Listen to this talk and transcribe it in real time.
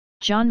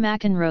John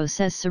McEnroe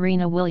says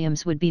Serena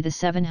Williams would be the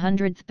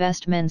 700th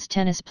best men's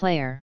tennis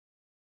player.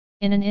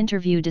 In an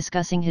interview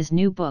discussing his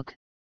new book,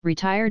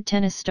 retired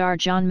tennis star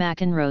John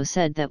McEnroe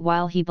said that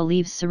while he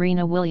believes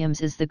Serena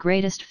Williams is the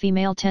greatest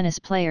female tennis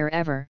player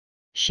ever,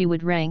 she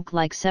would rank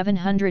like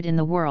 700 in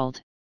the world.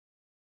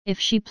 If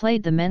she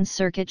played the men's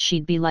circuit,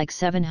 she'd be like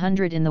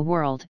 700 in the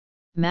world,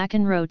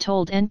 McEnroe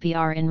told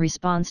NPR in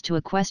response to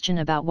a question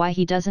about why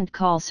he doesn't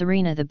call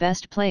Serena the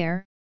best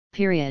player,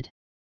 period.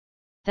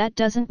 That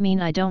doesn't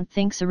mean I don't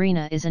think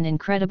Serena is an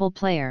incredible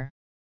player.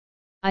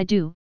 I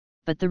do,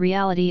 but the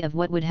reality of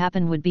what would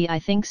happen would be I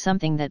think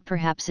something that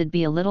perhaps it'd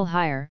be a little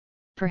higher,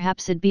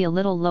 perhaps it'd be a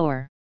little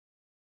lower.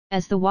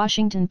 As the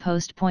Washington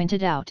Post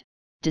pointed out,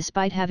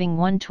 despite having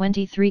won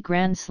 23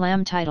 Grand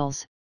Slam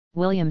titles,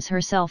 Williams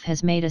herself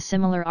has made a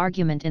similar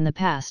argument in the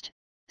past,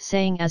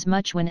 saying as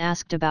much when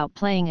asked about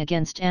playing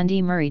against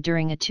Andy Murray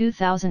during a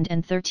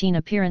 2013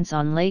 appearance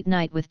on Late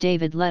Night with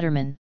David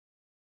Letterman.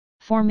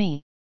 For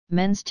me,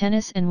 men's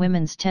tennis and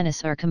women's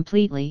tennis are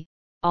completely,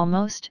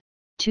 almost,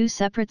 two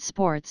separate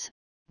sports,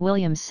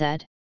 Williams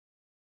said.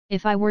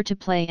 If I were to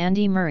play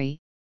Andy Murray,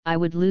 I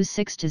would lose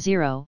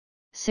 6-0,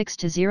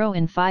 6-0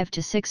 in 5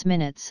 to 6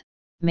 minutes,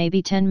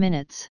 maybe 10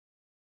 minutes.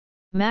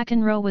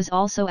 McEnroe was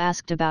also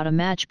asked about a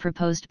match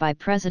proposed by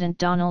President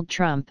Donald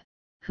Trump,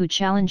 who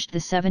challenged the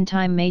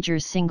 7-time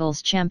majors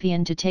singles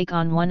champion to take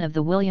on one of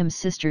the Williams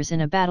sisters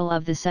in a battle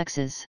of the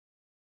sexes.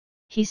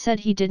 He said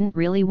he didn't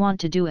really want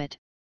to do it,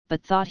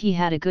 but thought he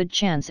had a good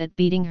chance at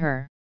beating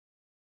her.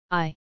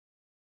 I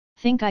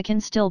think I can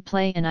still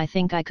play, and I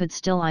think I could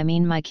still.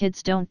 My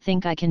kids don't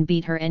think I can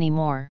beat her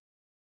anymore.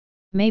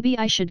 Maybe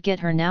I should get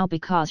her now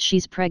because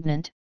she's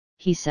pregnant,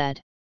 he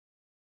said.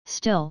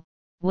 Still,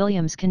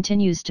 Williams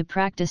continues to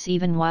practice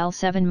even while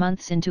 7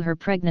 months into her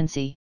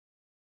pregnancy.